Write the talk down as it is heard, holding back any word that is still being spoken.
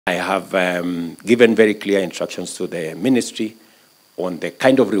I have given very clear instructions to the ministry on the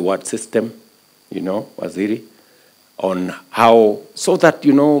kind of reward system, Waziri, on how, so that,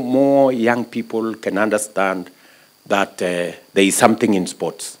 more young people can understand that there is something in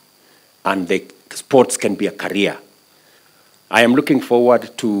sports and the sports can be a career. I am looking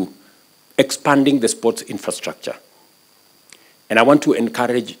forward to expanding the sports infrastructure. And I want to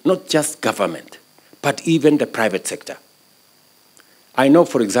encourage not just government, but even the private sector. I know,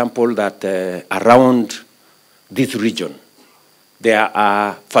 for example, that around this region, there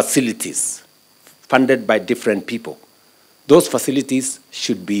are facilities funded by different people. Those facilities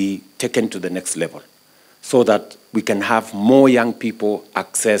should be taken to the next level so that we can have more young people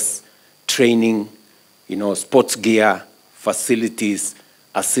access training, sports gear, facilities,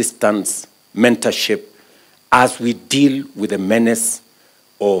 assistance, mentorship, as we deal with the menace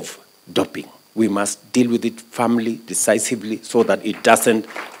of doping. We must deal with it firmly, decisively, so that it doesn't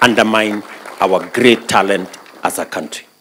undermine our great talent as a country.